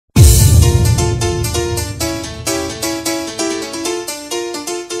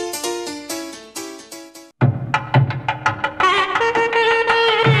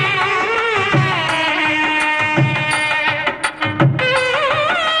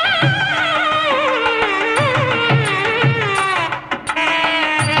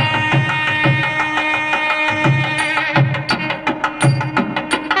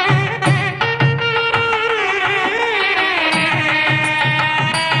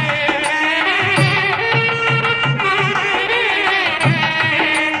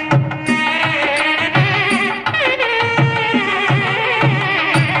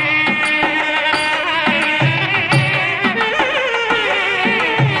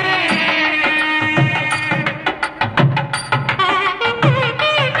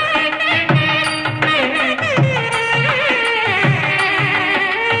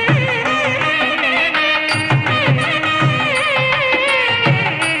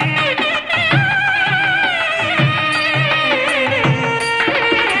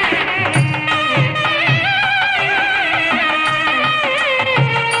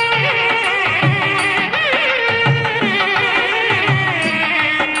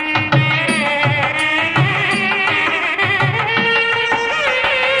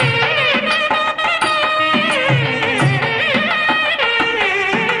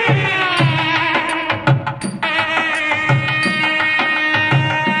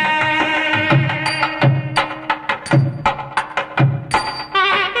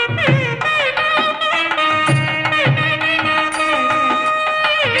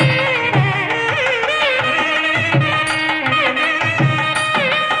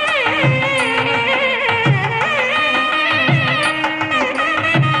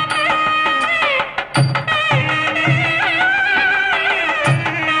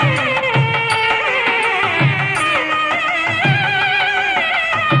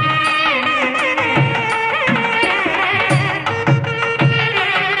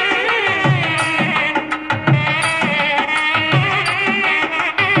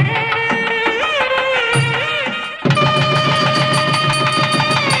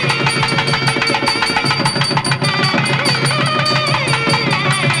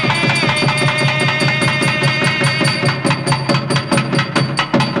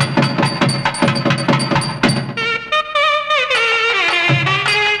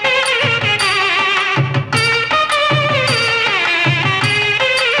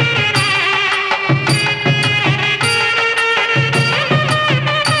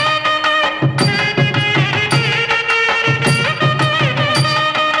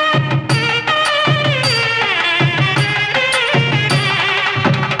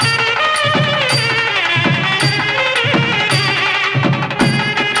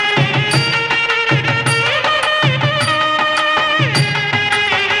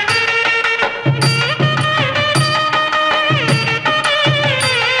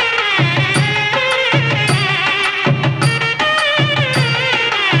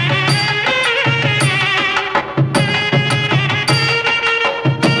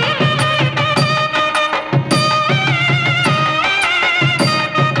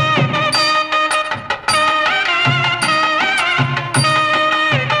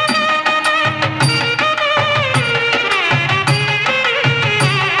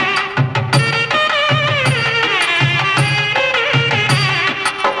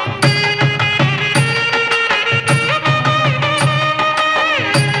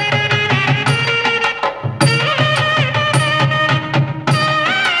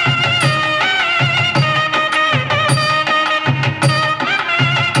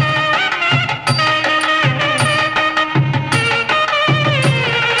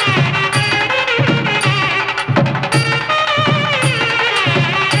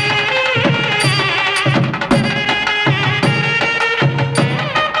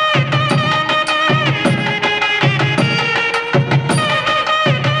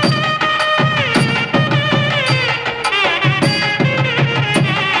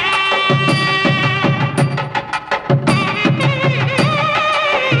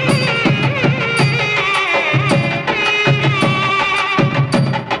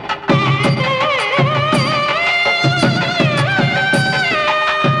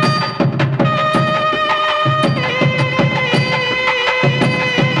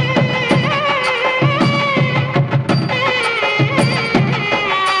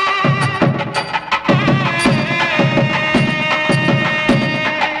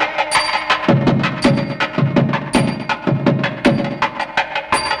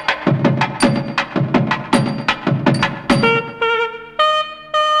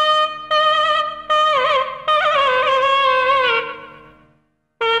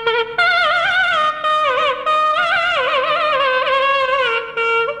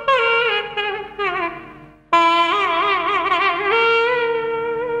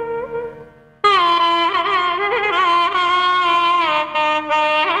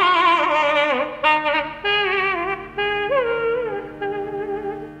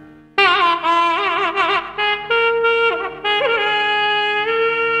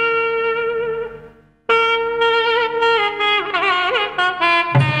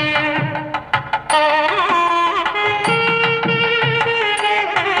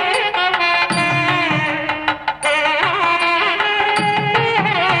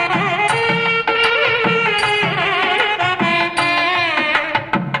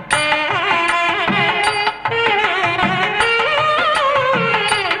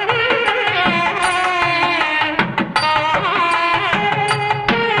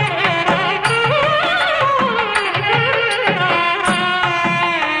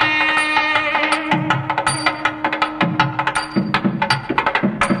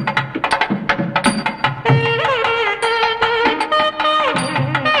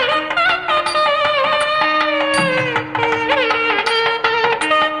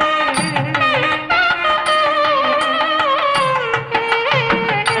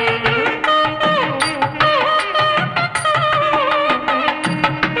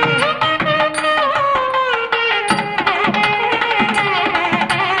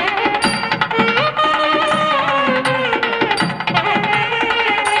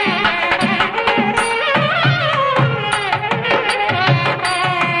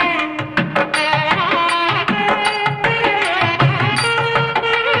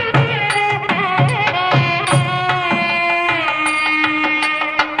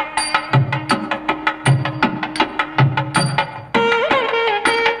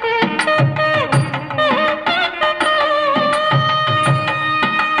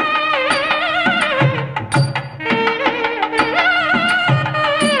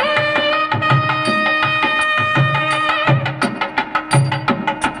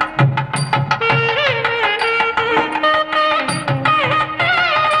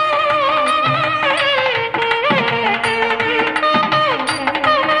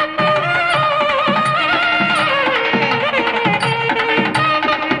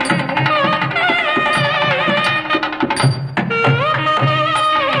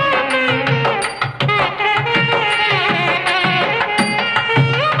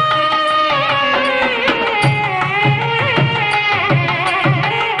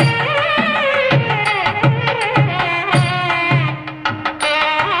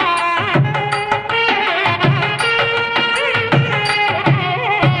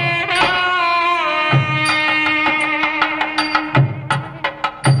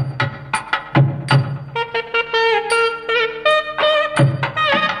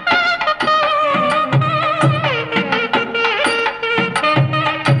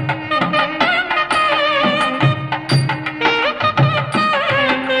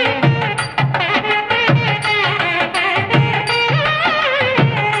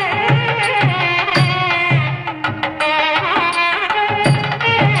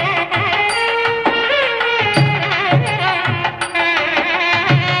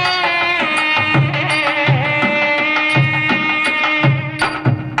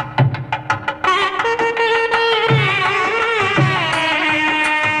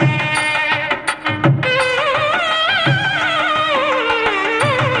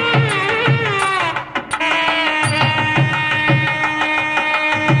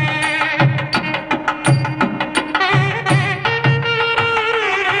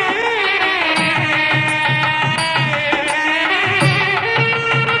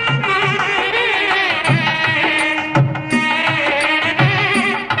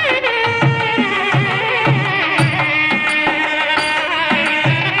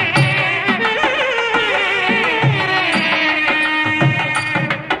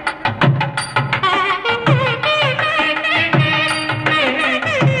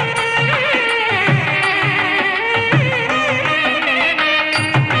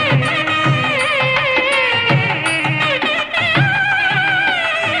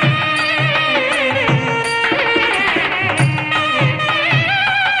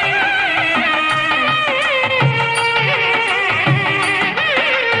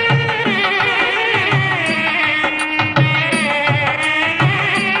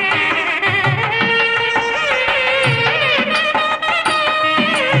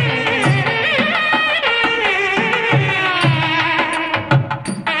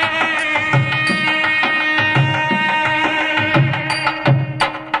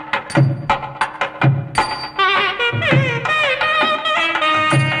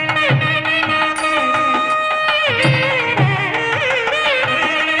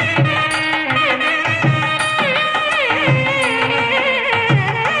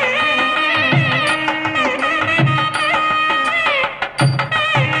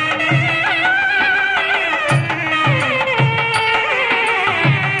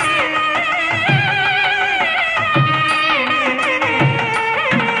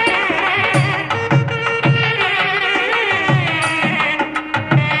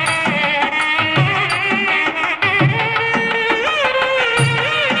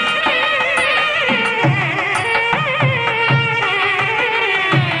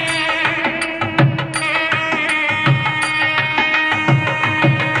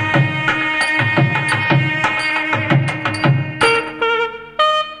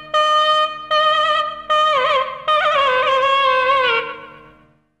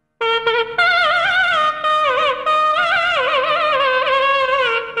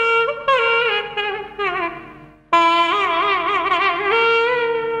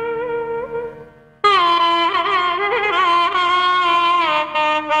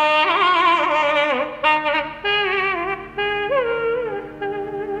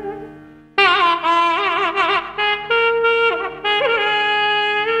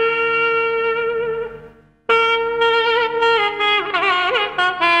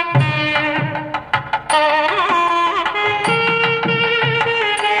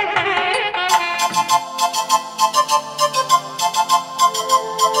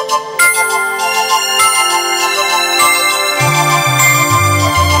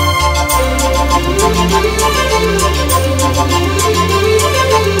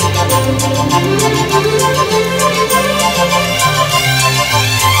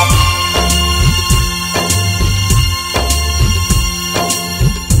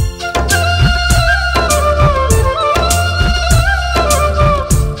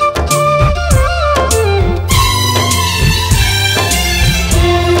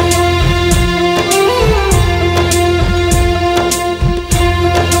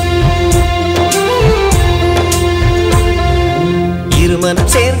இருமனம்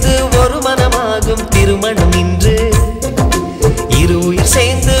சேர்ந்து ஒரு மனமாகும் திருமணம் இன்று இரு உயிர்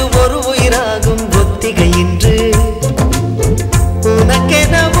சேர்ந்து ஒரு உயிராகும் ஒத்திகை இன்று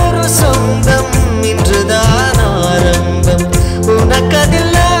உனக்கென ஒரு சொந்தம் இன்றுதான் ஆரம்பம்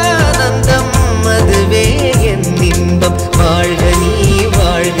உனக்கதில் ஆனந்தம் அதுவே என் இன்பம் வாழ்க நீ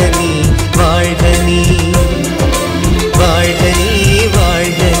வாழ்க நீ வாழ்க நீ வாழ்க நீ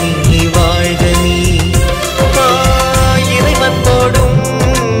வாழ்க நீ வாழ்க நீ இறைவன் போடும்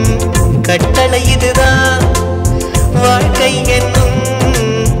கட்டளை இதுதான் வாழ்க்கை என்னும்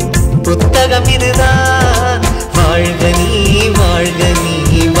புத்தகம் இதுதான் வாழ்க நீ வாழ்க நீ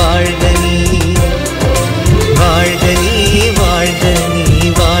வாழ்க நீ வாழ்க நீ வாழ்க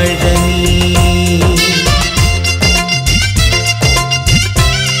நீ வாழ்க நீ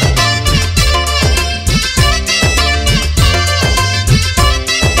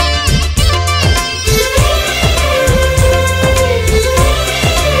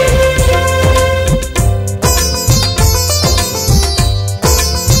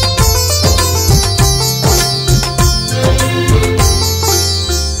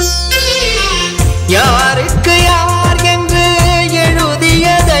யாருக்கு யார் என்று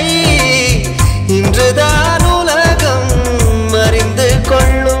எழுதியதை இன்றுதான் உலகம் அறிந்து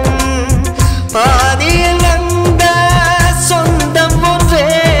கொள்ளும் பாதியில் வந்த சொந்தம் ஒன்றே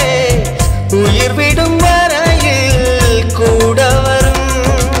உயிர் விடும் வரையில் கூட வரும்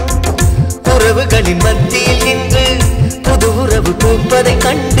உறவுகளின் மத்தியில் இன்று புது உறவு பூப்பதை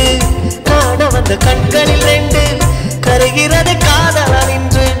கண்டு காண வந்த கண்களில் ரெண்டு கருகிறது காதலால்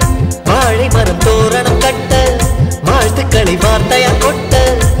இன்று வாழை மரம் தோரணம் கட்ட வாழ்த்துக்களை வார்த்தையா கொட்ட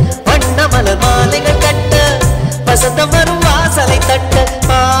வண்ண மலர் மாலைகள் கட்ட வசந்தம் வரும் வாசலை தட்ட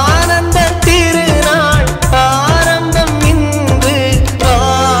ஆனந்த திருநாள் ஆரம்பம் இன்று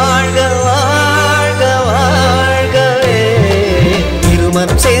வாழ்க வாழ்க வாழ்கவே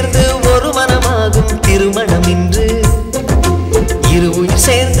இருமனம் சேர்ந்து ஒரு மனமாகும் திருமணம் இன்று இரு உயிர்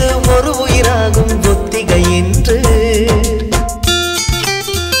சேர்ந்து ஒரு உயிராகும் ஒத்திகை என்று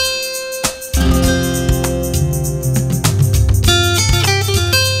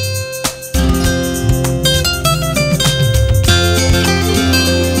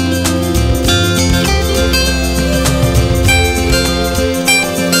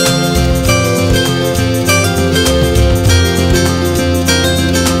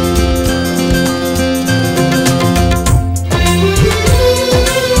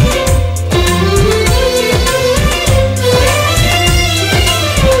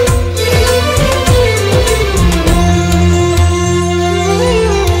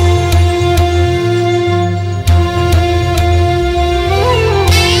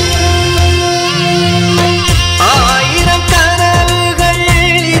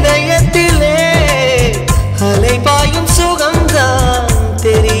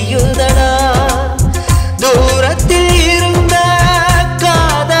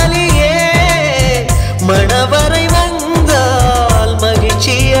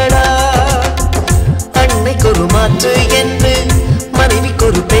என்று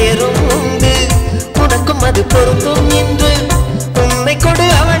மனைவிக்கொரு பேரும் உண்டு உனக்கும் அது பொருந்தும் என்று உன்னை கொடு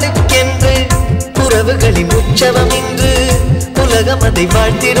அவளுக்கென்று உறவுகளின் உற்சவம் இன்று உலகம் அதை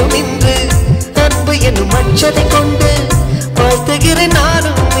வாழ்த்திடும் இன்று அன்பு என்னும் அச்சதை கொண்டு வாழ்த்துகிறேன்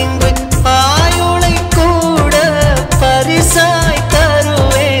நானும் இன்று ஆயுளை கூட பரிசாய்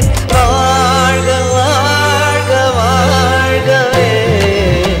தருவேன் வாழ்க வாழ்க வாழ்கவே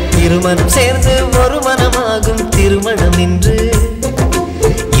திருமணம் சேர்ந்து ஒரு மனமாகும் திருமணம் இன்று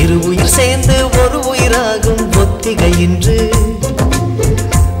இரு உயிர் சேர்ந்து ஒரு உயிராகும் ஒத்திகை இன்று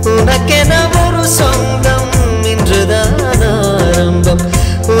உனக்கென ஒரு சொந்தம் இன்றுதான் ஆரம்பம்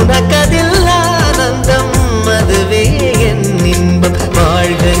உனக்கதில் ஆனந்தம் அதுவே என் இன்பம்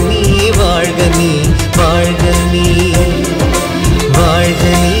வாழ்க நீ வாழ்க நீ வாழ்க நீ வாழ்க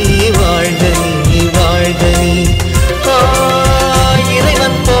நீ வாழ்க நீ வாழ்க நீ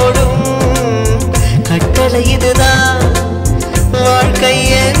இறைவன் போடும் கட்டளை இதுதான் வாழ்க்கை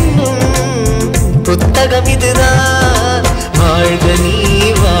என்னும் புத்தகம் இதுதான் வாழ்க நீ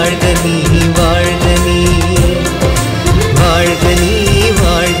வாழ்க நீ வாழ்க நீ வாழ்க நீ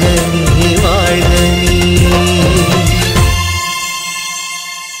வாழ்க நீ வாழ்க நீ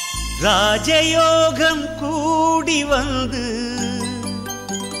ராஜயோகம் கூடி வந்து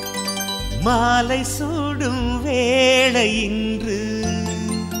மாலை சூடும் வேளை இன்று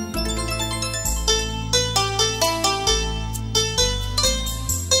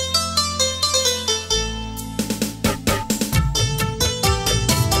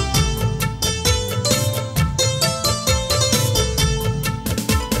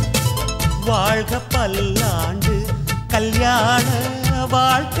வாழ்க பல்லாண்டு கல்யாண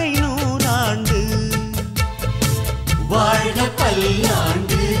வாழ்க்கை நூறாண்டு. வாழ்க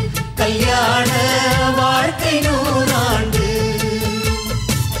பல்லாண்டு கல்யாண வாழ்க்கை நூறாண்டு.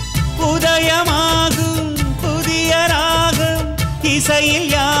 உதயமாகும் புதிய ராகம் இசையில்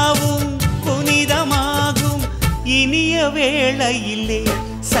யாவும் புனிதமாகும். இனிய வேளையிலே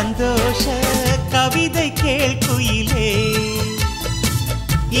சந்தோஷ கவிதை கேள்குயிலே.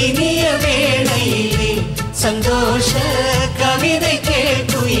 இனிய வேளையிலே சந்தோஷ கவிதை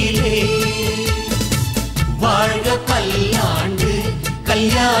கேள்குயிலே. வாழ்க பல்லாண்டு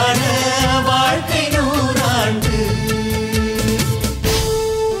கல்யாண வாழ்க்கை நூறாண்டு.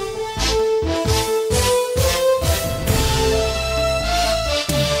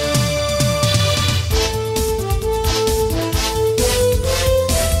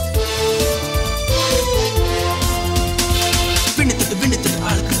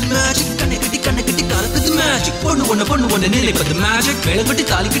 பொண்ணு ஒண்ணு நினைப்பது மேஜிக். வேலைப்பட்டு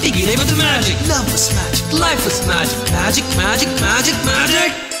தாலி கட்டி இணைவது magic. Love is magic, life is magic. Magic, magic, magic,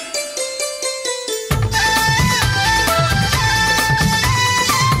 magic.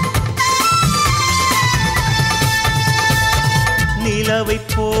 நிலவை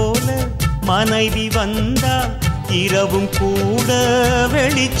போல மனைவி வந்தால் இரவும் கூட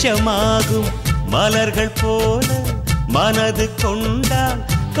வெளிச்சமாகும். மலர்கள் போல மனது கொண்டால்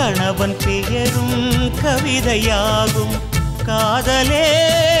கணவன் பெயரும் கவிதையாகும். காதலே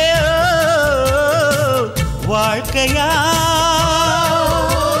வாழ்க்கையா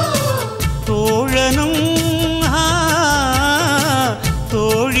தோழனும்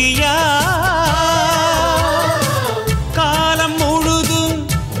தோழியா காலம் முழுதும்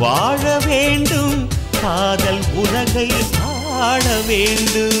வாழ வேண்டும். காதல் உலகை ஆள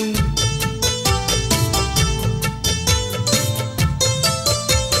வேண்டும்.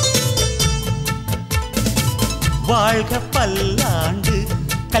 வாழ்க பல்லாண்டு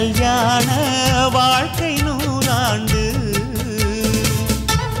கல்யாண வாழ்க்கை நூறாண்டு.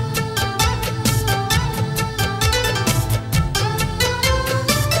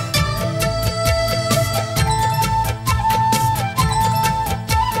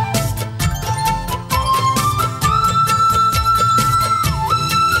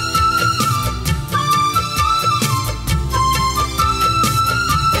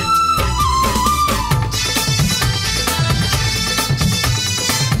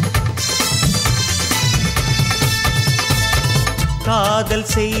 காதல்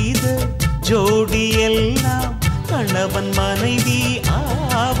செய்த ஜோடி எல்லாம் கணவன் மனைவி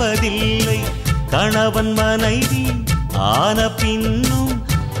ஆவதில்லை. கணவன் மனைவி ஆன பின்னும்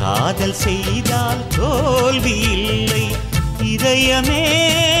காதல் செய்தால் தோல்வி இல்லை. இதயமே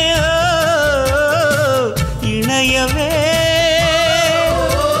இணையவே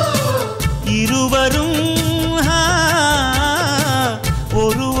இருவரும்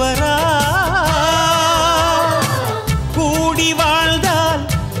ஒருவரா கூடி வாழ்ந்தால்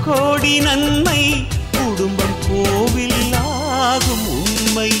கோடி நன்மை. குடும்பம் கோவில் ஆகும்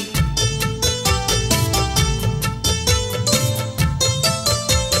உண்மை.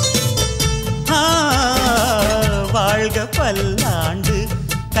 வாழ்க பல்லாண்டு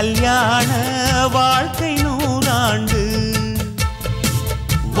கல்யாண வாழ்க்கை நூறாண்டு.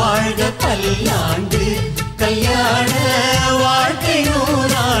 வாழ்க பல்லாண்டு கல்யாண வாழ்க்கை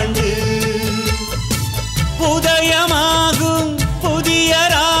நூறாண்டு. உதயமாகும் புதிய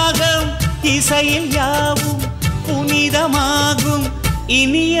ராகம் இசையில் யாவும் புனிதமாகும்.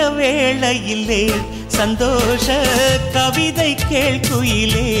 இனிய வேளையிலே சந்தோஷ கவிதை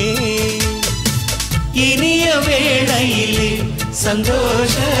கேள்குயிலே. இனிய வேளையிலே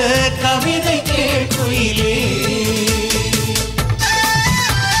சந்தோஷ கவிதை கேள்குயிலே.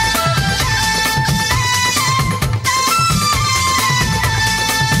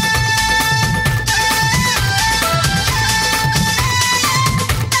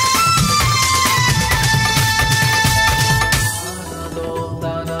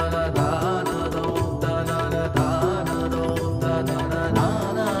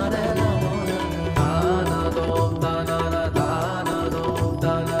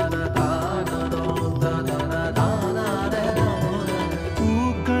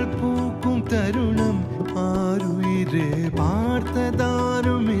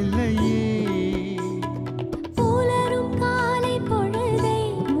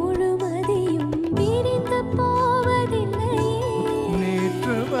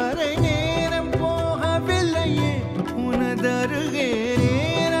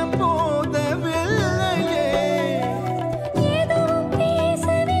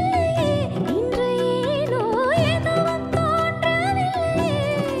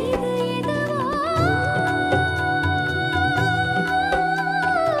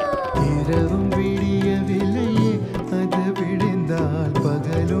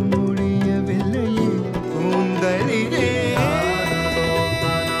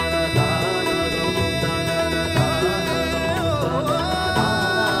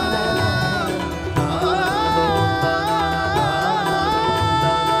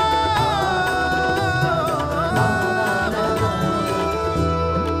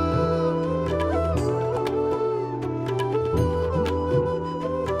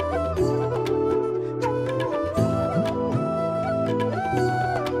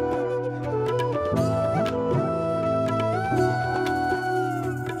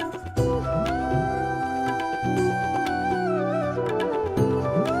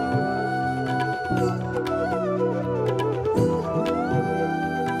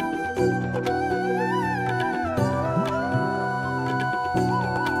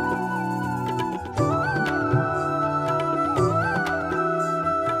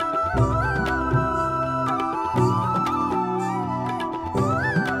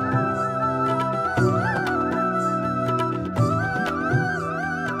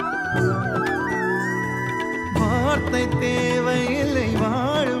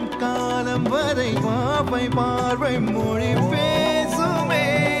 பார்வை மொழி பேசுமே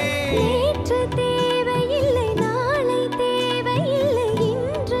நேற்று தேவையில்லை நாளை தேவையில்லை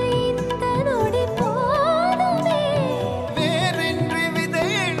இன்று இந்த நொடி போதுமே வேறென்று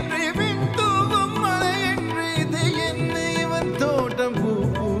விதையென்று விண் தூவும் மழையென்று இது என்ன இவன் தோட்டம் பூ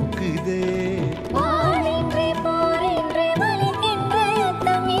பூக்குதே வானின்றி போரின்றி வலிக்கின்ற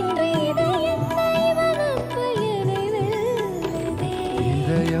யுத்தம் இன்றி இது என்ன இவனுக்கு எனைவெல்லுதே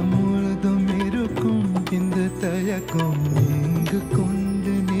இதயம் முழுதும் இருக்கும் இந்த தயக்கம் இங்கு கொண்டு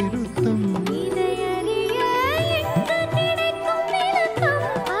நிறுத்தும் இதையறிய எங்கு கிடைக்கும் விளக்கம்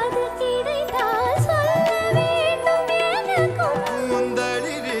அது கிடைத்தால் சொல்ல வேண்டும் எனக்கும்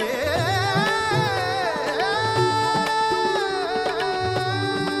முந்தளிரே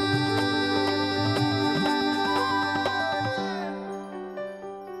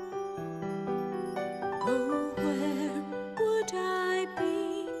Oh, where would I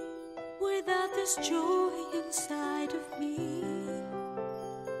be without this joy inside of me?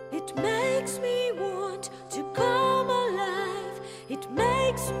 It makes me want to come alive. It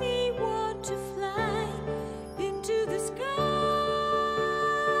makes me want to fly into the sky.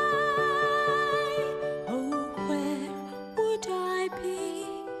 Oh, where would I be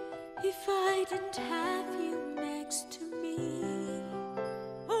if I didn't have you next to me?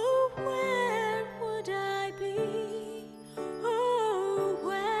 Oh, where would I be? Oh,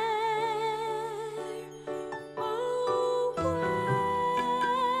 where? Oh,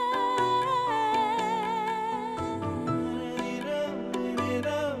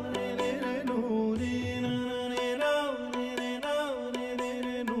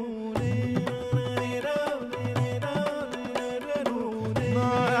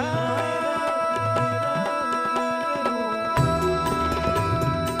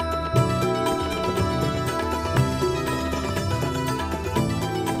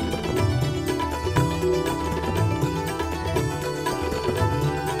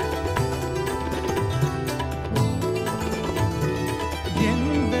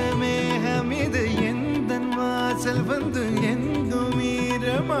 எந்த மேகம் இது எந்தன் வாசல் வந்து எங்கும்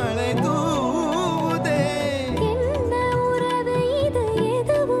ஈரமழை தூவுதே என்ன உறவு இது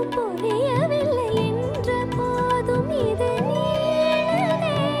எதுவும் புரியவில்லை என்ற போதும் இது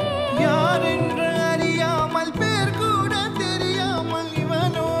நீளுதே யார் என்று அறியாமல் பேர் கூட தெரியாமல்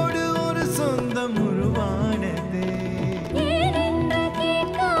இவனோடு ஒரு சொந்தம் உருவானதே ஏனென்று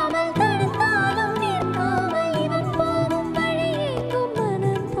கேட்காமல் தடுத்தாலும் நிற்காமல் இவன் போகும் வழியேக்கும்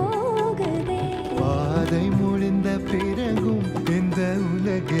மனம் போகுதே பாதை முடிந்த பிறகும் இந்த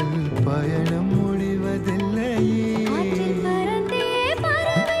உலகில் பயணம் முடிவதில்லையே ஆற்றில் பறந்தே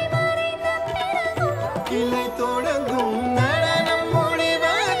பறவை மறைந்த பிறகும் கிளை தொடங்கும் நடனம்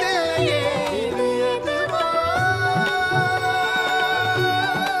முடிவதில்லையே இது எதுவா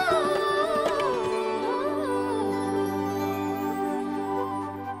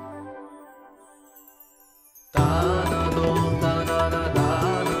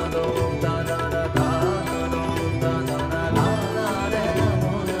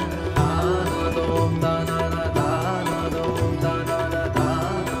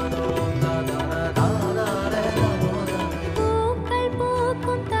பூக்கள்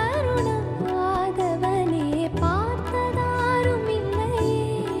பூக்கும் தருணம் ஆதவனே பார்த்ததாரும் இல்லையே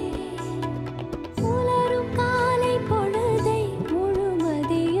உலரும் காலை பொழுதை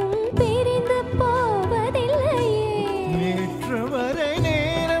முழுமதியும் பிரிந்து போவதில்லையே நேற்று வரை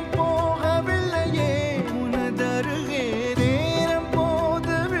நேரம் போகவில்லையே உனதருகே நேரம்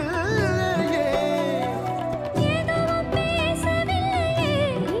போதவில்லையே எதுவும் பேசவில்லையே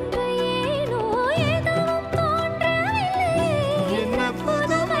இன்று ஏனோ எதுவும் தோன்றவில்லையே என்ன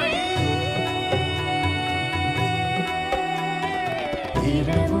புதுமை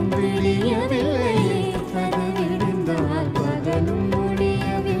இரவும் விடியவில்லையே அது விடிந்தால் பகலும்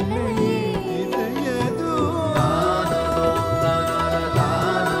முடியவில்லையே இது எதுவா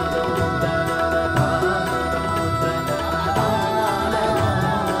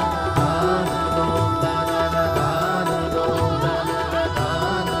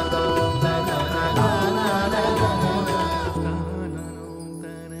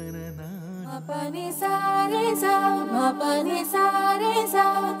Mapani sa re sa, mapani sa re sa,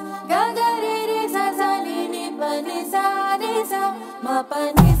 ga ga re re sa sa ni ni pani sa re sa,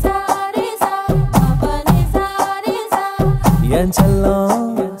 mapani sa re sa, mapani sa re sa. என் செல்லம்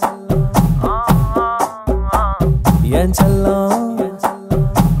என் செல்லம்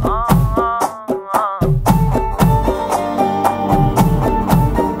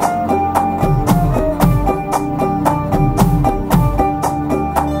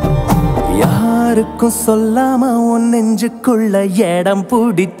யாருக்கும் சொல்லாம உன் நெஞ்சுக்குள்ள இடம்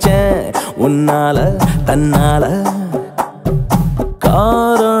பிடிச்சேன் உன்னால தன்னால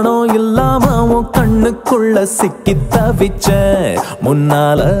காரணம் இல்லாம உன் கண்ணுக்குள்ள சிக்கி தவிச்ச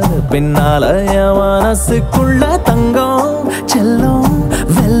முன்னால பின்னால என் மனசுக்குள்ள தங்கம் செல்லம்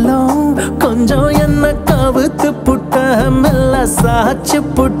வெல்லம் கொஞ்சம் என்ன கவுத்து புட்ட மெல்ல சாச்சு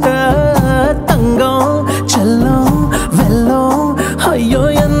புட்ட தங்கம் செல்லம் வெல்லம் ஐயோ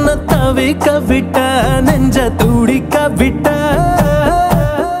என்ன தவிக்க விட்ட நெஞ்ச துடிக்க விட்ட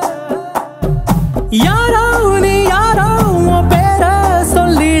யாரோ நீ யாரோ உன் பேர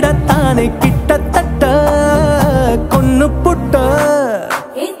சொல்லிடத்தானே கிட்டத்தட்ட கொன்னு புட்ட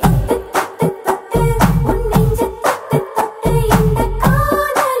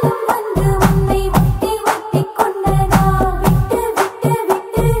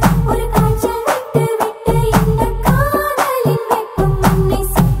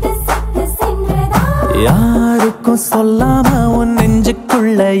யாருக்கும் சொல்லாம உன்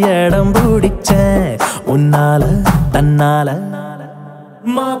நெஞ்சுக்குள்ள இடம் பிடிச்சேன் உன்னால தன்னால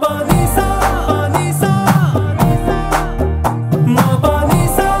மபனிசா அனிசா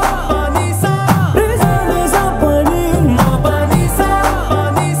மபனிசா அனிசா ரிசா பனி மபனிசா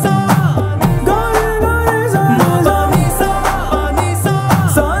அனிசா கரி கரி மபனிசா அனிசா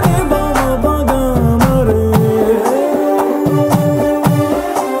சாரே பாமா பகமரே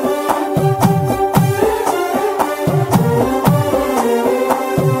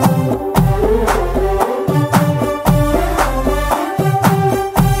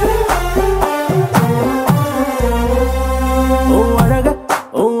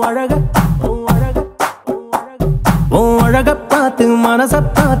பார்த்து மனச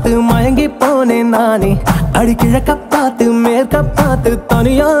பார்த்து மயங்கி போனேன் நானே அடி கிழக்க பார்த்து மேற்க பார்த்து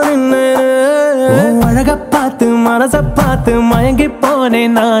தனியா நின்னு அழக பார்த்து மனச பார்த்து மயங்கி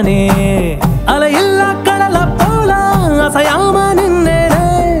போனேன் நானே அலையில்லா கடல போல அசையாம நின்னேனே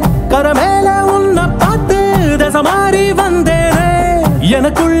கரமேல உன்னை பார்த்து தசை மாறி வந்தேனே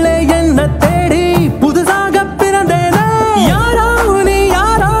எனக்குள்ளே என்ன தேடி புதுசாக பிறந்தேனே யாரோ நீ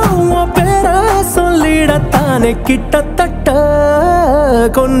யாரோ உன் பேர சொல்லிடத்தானே கிட்டத்தட்ட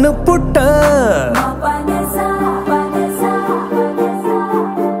கொன்னு புட்ட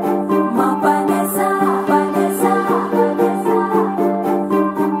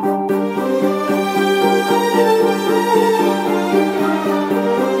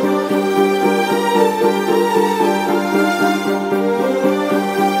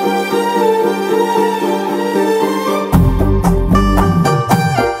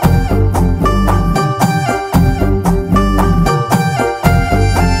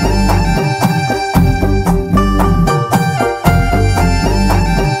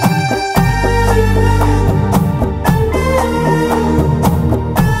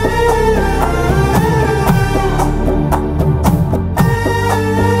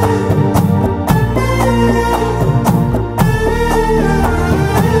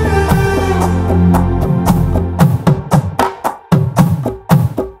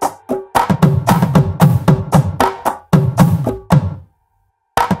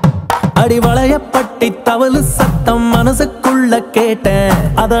அடி வளையப்பட்டி தவளு சத்தம் மனசுக்குள்ள கேட்டேன்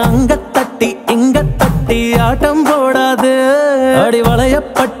அத அங்க தட்டி இங்க தட்டி ஆட்டம் போடாது அடி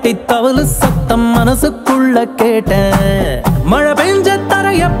வளையப்பட்டி தவளு சத்தம் மனசுக்குள்ள கேட்டேன் மழை பெஞ்ச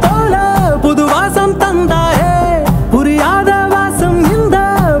தரைய போல புது வாசம் தந்தாயே புரியாத வாசம் இந்த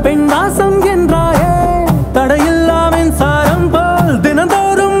பெண் வாசம் என்றாயே தடையில்லா மின்சாரம் போல்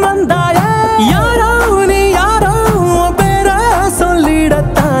தினந்தோறும் வந்தாயே யாரோ நீ யாரோ பேர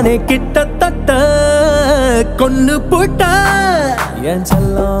சொல்லிடத்தானே கிட்டத்தட்ட கொன்னு புட்ட என்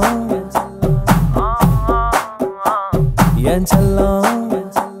செல்லம் என் செல்லம்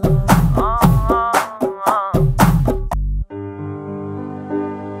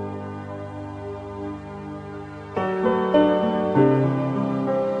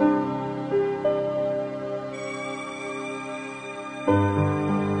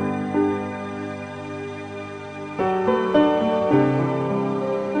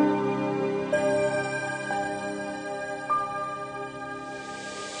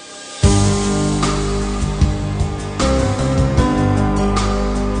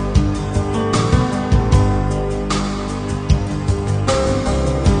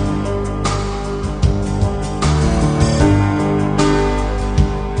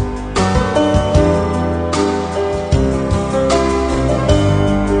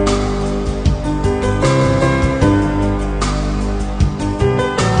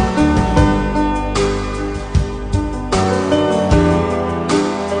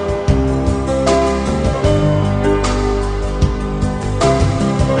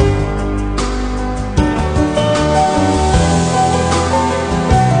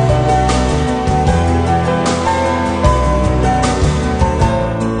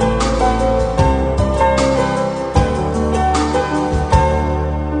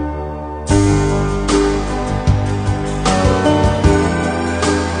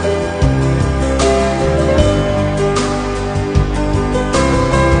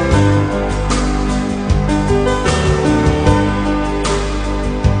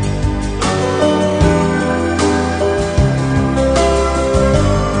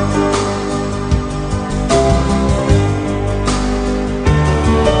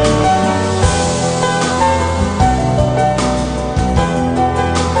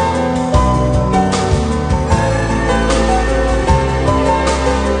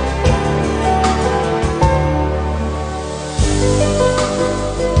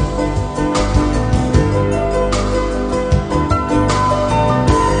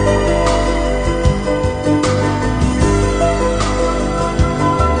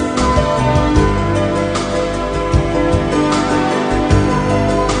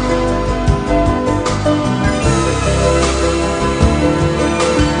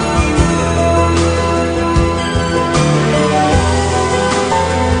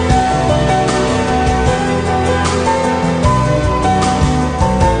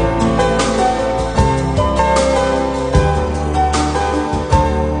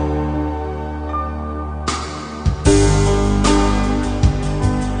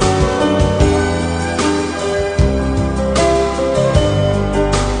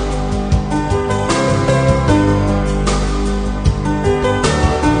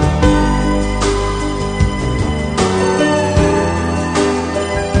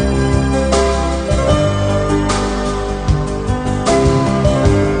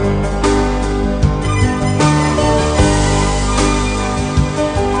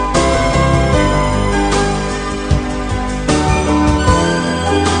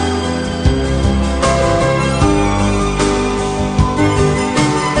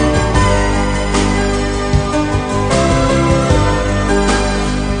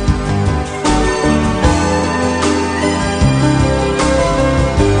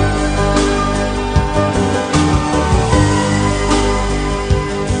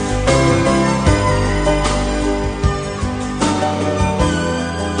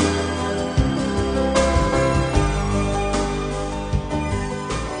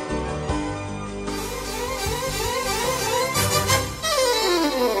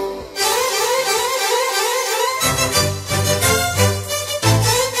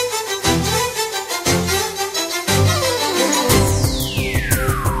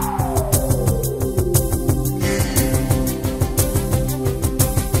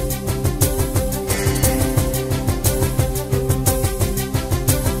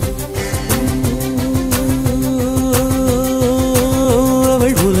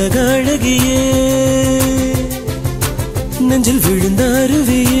அழகியே நெஞ்சில் விழுந்த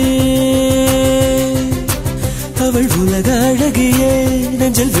அருவியே அவள் உலக அழகியே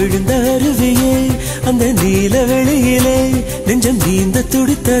நெஞ்சில் விழுந்த அருவியே அந்த நீல வெளியிலே நெஞ்சம் நீந்த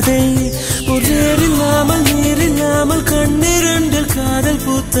துடித்ததே ஒரு ஏறில்லாமல் நீரில்லாமல் கண்ணீரண்டில் காதல்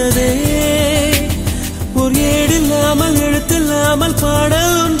பூத்ததே ஒரு ஏடில்லாமல் எழுத்தில்லாமல்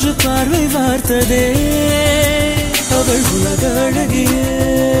பாடல் ஒன்று பார்வை வார்த்ததே அவள் உலக அழகியே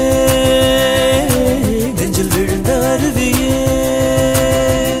நெஞ்சில் விழுந்த அருவியே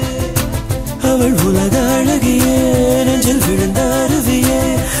அவள் உலக அழகியே நெஞ்சில் விழுந்த அருவியே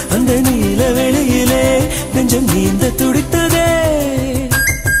அந்த நீல வெளியிலே நெஞ்சம் நீந்த துடித்ததே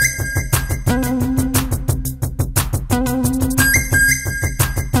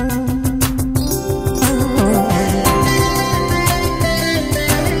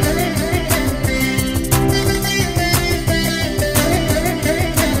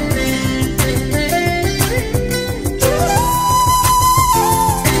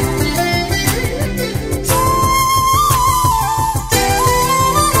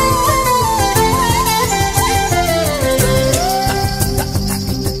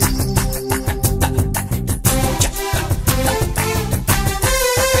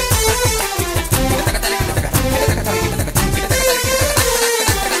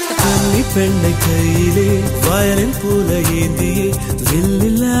பெண்ணை கையிலே வயலின் போல ஏந்தியே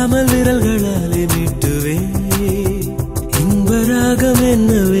வில்லில்லாமல் விரல்களாலே மீட்டுவே இன்பராகம்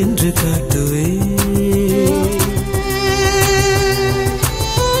என்னவென்று காட்டுவே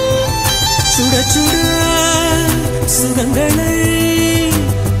சுட சுட சுகங்களை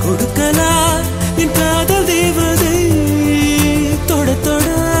கொடுக்கலா என் காதல் தேவதை தொட தொட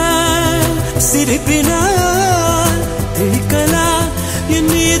சிரிப்பினால் தெளிக்கலா என்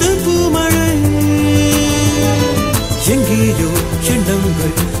மீது பூமழை எங்கேயோ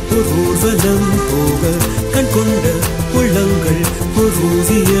எண்ணங்கள் ஒரு ஊர்வலம் போக கண் கொண்ட உள்ளங்கள் ஒரு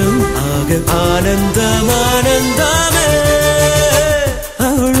ஓவியம் ஆக ஆனந்தம் ஆனந்தமே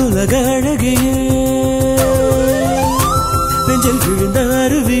அவள் உலக அழகியே நெஞ்சில் விழுந்த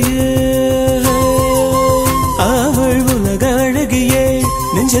அருவியே அவள் உலக அழகியே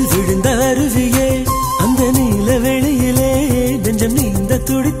நெஞ்சில் விழுந்த அருவியே அந்த நீல வெளியிலே நெஞ்சம் நீந்த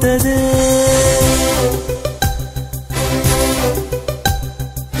துடித்தது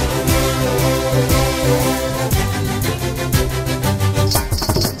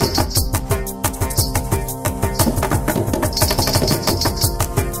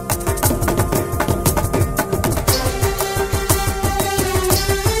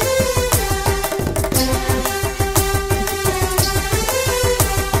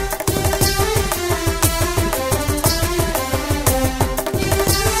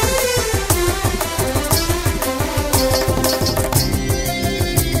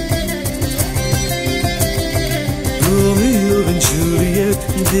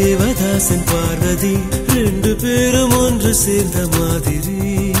தேவதாசன் பார்வதி ரெண்டு பேரும் ஒன்று சேர்ந்த மாதிரி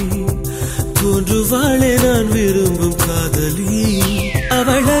தோன்றுவாளே நான் விரும்பும் காதலி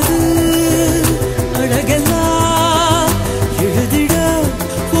அவளது அழகெல்லாம் எழுதிட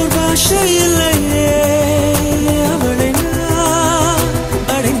ஒரு பாஷை இல்லையே அவளை நான்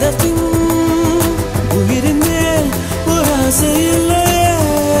அடைந்த பின் உயிரின் மேல் ஒரு ஆசை இல்லையே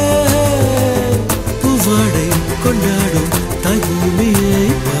பூவாடை கொண்டாடும் தாய் பூமியை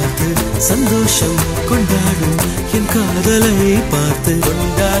பார்த்து சந்தோஷம் கொண்டாடும் என் காதலை பார்த்து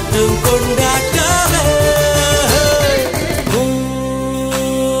கொண்டாட்டம் கொண்டாட்டமே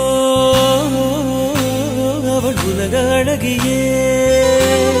அவள் உலக அழகியே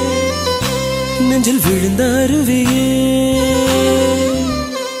நெஞ்சில் விழுந்த அருவியே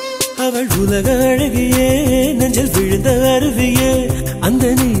அவள் உலக அழகியே நெஞ்சில் விழுந்த அருவியே அந்த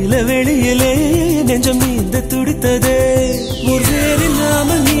நீல வெளியிலே நெஞ்சம் நீந்த துடித்ததே ஒரு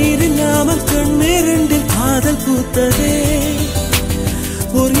வேறில்லாமல் நீரில்லாமல் கண்ணீரண்டில் காதல் பூத்ததே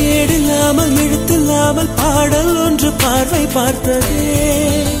ஒரு ஏடில்லாமல் எழுத்தில்லாமல் பாடல் ஒன்று பார்வை பார்த்ததே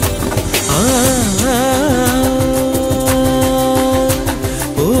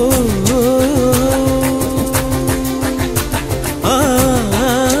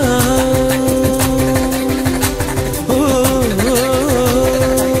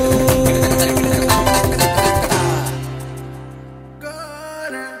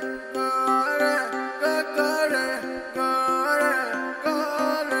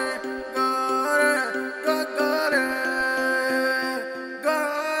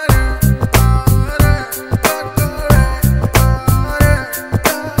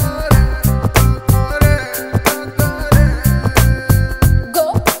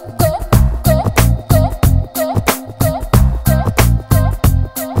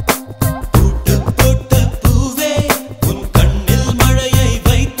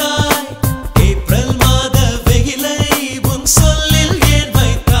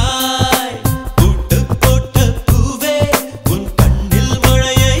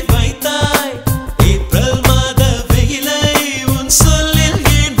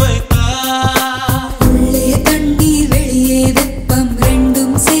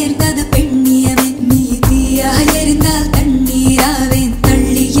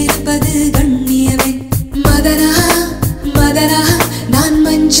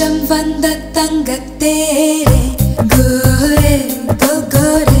வெளிச்சம் வந்த தங்கத்தேரே கோரே கோ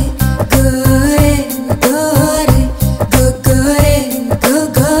கோரே கோரே கோரே கோ கோரே கோ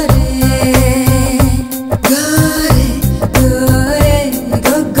கோரே கோரே கோரே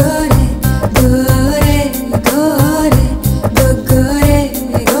கோ கோரே கோரே கோரே கோ கோரே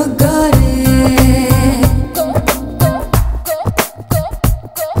கோ கோரே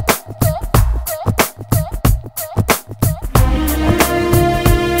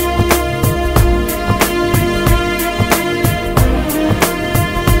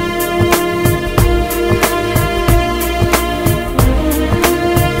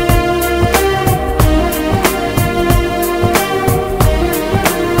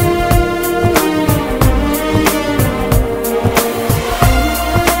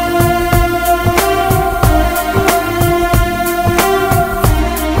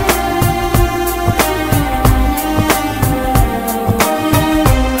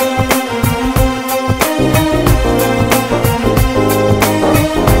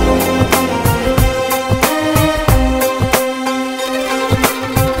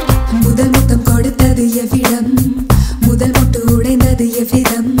முதல் முத்தம் கொடுத்தது எவ்விடம் முதல் முட்டு உடைந்தது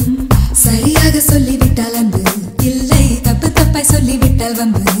எவ்விதம் சரியாக சொல்லிவிட்டால் அன்பு இல்லை தப்பு தப்பாய் சொல்லிவிட்டால்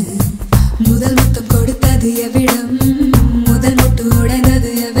வம்பு முதல் முத்தம் கொடுத்தது எவ்விடம் முதல் முட்டு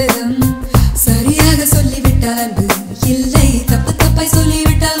உடைந்தது எவ்விதம் சரியாக சொல்லிவிட்டால் அன்பு இல்லை தப்பு தப்பாய்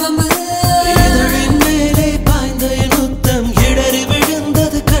சொல்லிவிட்டால் வம்பு இதழின் மேலே பாய்ந்த என் முத்தம் இடறி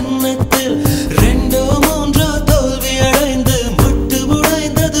விழுந்தது கன்னத்தில் ரெண்டோ மூன்றோ தோல்வி அடைந்து முட்டு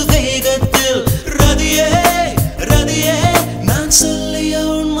உடைந்தது வேகத்தில் ரதியே ரதியே நான் சொல்லிய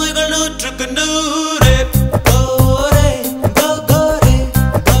உண்மைகள் நூற்றுக்கு நூறே கோரே கோ கோரே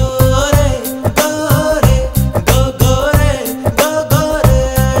கோரே கோரே கோ கோரே கோ கோரே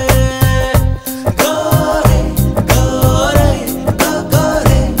கோரே கோரே கோ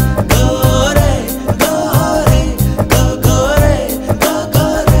கோரே கோரே கோரே கோ கோரே கோ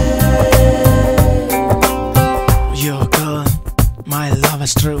கோரே. You're gone, my love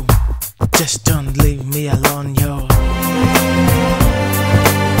is true. Just don't leave me alone, yo.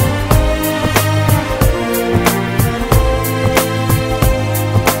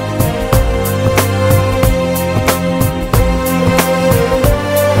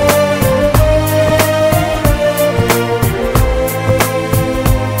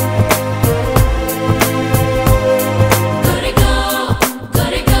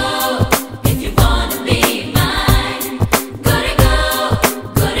 Gotta go if you wanna be mine. Gotta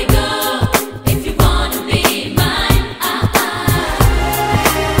go if you wanna be mine.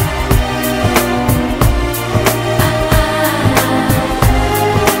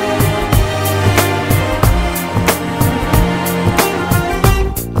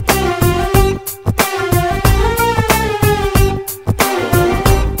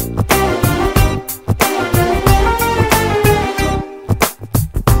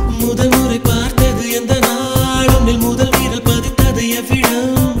 முதல் முறை பார்த்தது எந்த நாள் உன்னில் முதல் வீரல் பதித்தது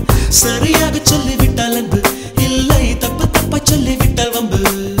எவ்விடம் சரியாக சொல்லிவிட்டால் அன்பு இல்லை தப்பு தப்பா சொல்லிவிட்டால் வம்பு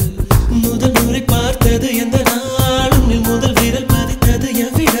முதல் முறை பார்த்தது எந்த நாள் உன்னில் முதல் வீரல் பதித்தது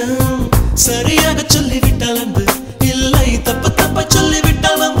எவ்விடம் சரியாக சொல்லிவிட்டால் அன்பு இல்லை தப்பு தப்பா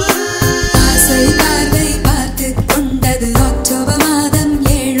சொல்லிவிட்டால் வம்பு ஆசை பார்வை பார்த்து கொண்டது அக்டோபர் மாதம்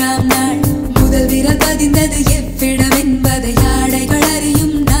 7ஆம் நாள் முதல் விரல் பதிந்தது எவ்விடம் என்பதை ஆடைகள்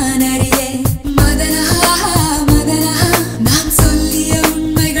அறியும் நான் அறியேன் மதனஹா மதனஹா நான் சொல்லிய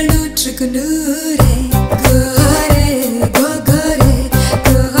உண்மைகள் நூற்றுக்கு நூறே கோரே கோ கோரே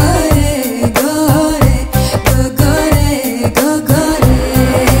கோரே கோரே கோ கோரே கோ கோரே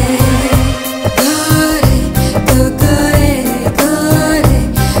கோரே கோ கோரே கோரே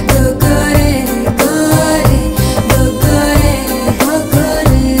கோ கோரே கோரே கோ கோரே கோ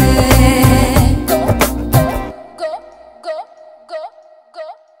கோரே go go go go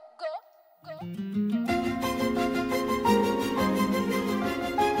go go.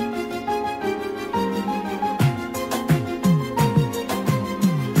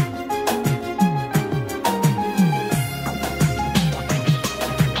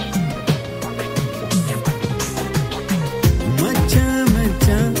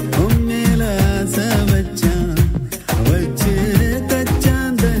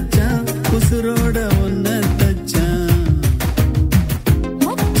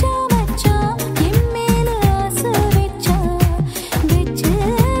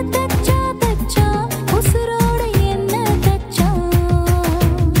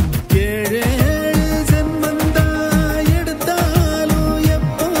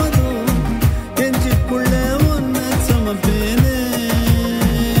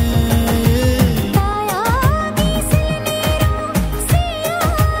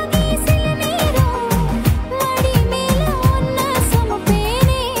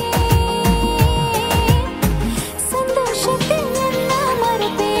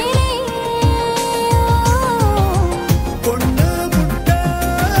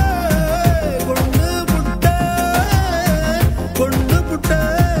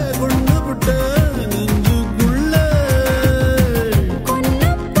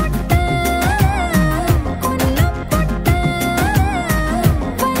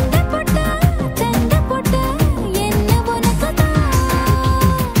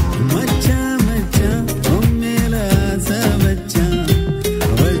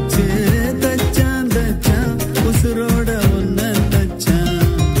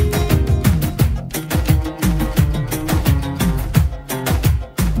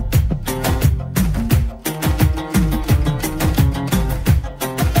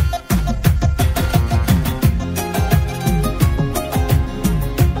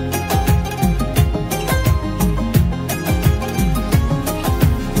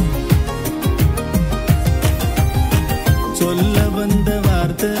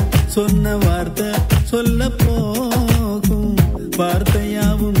 வார்த்தை சொல்ல போகும்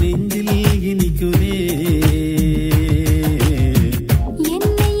வார்த்தையாவும் நெஞ்சில் இனிக்குமே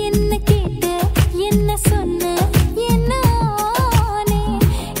என்ன கேட்ட என்ன சொன்ன என்ன ஆனே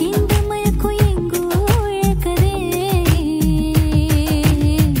இந்த மயக்கம் எங்கோ இழக்கதே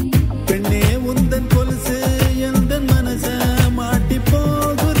பெண்ணே உந்தன் கொலுசு எந்தன் மனச மாட்டி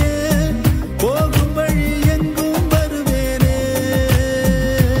போகுதே போகும் வழி எங்கும் வருவேனே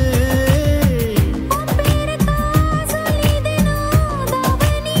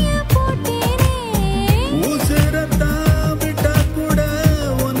உசுரத்தான் விட்டா கூட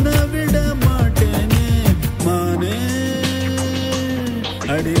உன்னை விட மாட்டேனே மானே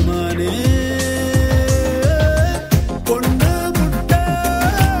அடிமானே பொண்ணு புட்டா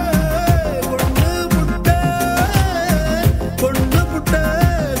பொண்ணு புட்டா பொண்ணு புட்டா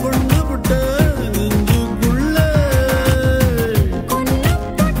பொண்ணு புட்டா நெஞ்சுக்குள்ள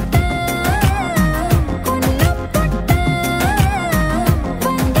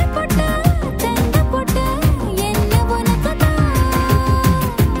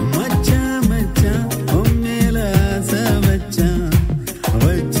மச்சான் மச்சான் உன் மேல ஆசை வச்சான்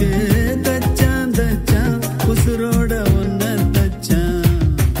வச்சு தச்சான் தச்சான் உசுரோட ஒன்ன தச்சான்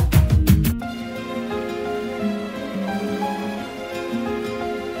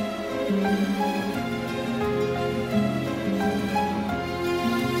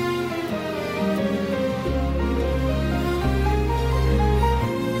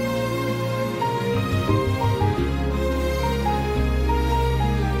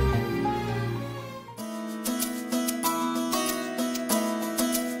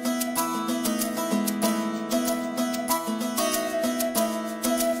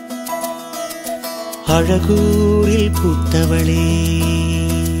அழகூரில் பூத்தவளே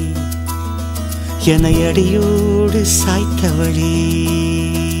என்னை அடியோடு சாய்த்தவளே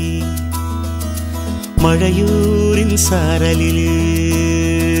மழையூரின் சாரலிலே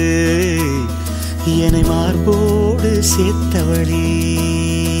என்னை மார்போடு சேர்த்தவளே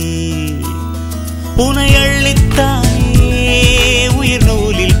உனை அள்ளித்தானே உயிர்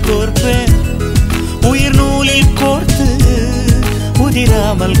நூலில் கோர்ப்பேன் உயிர் நூலில் கோர்த்து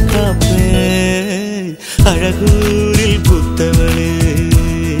உதிராமல் காப்பேன் அழகூரில் புத்தவளே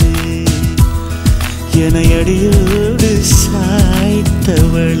என்னை அடியோடு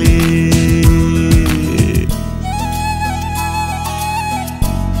சாய்த்தவளே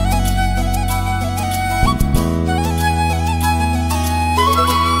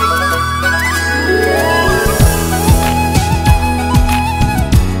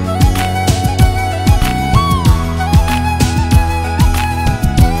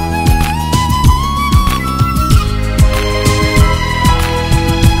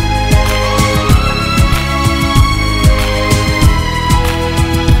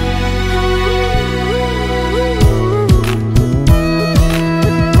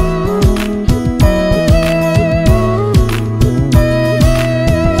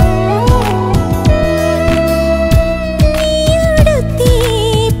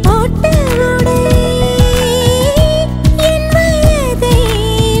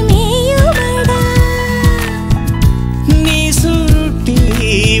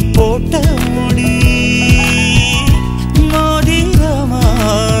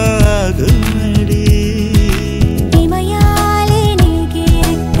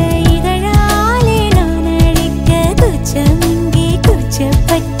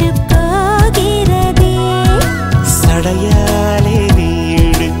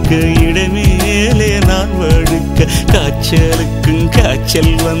காய்ச்சலுக்கும்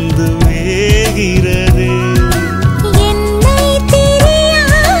காய்ச்சல் வந்து வேகிறது என்னை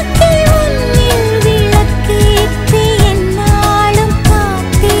திரியாக்கி உன்னில் விளக்கேற்றி என்னாலும்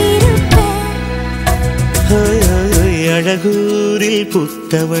காத்திருப்பேன் அழகூரில்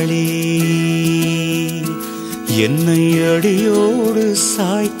புத்தவளே என்னை அடியோடு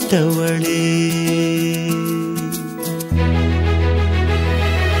சாய்த்தவளே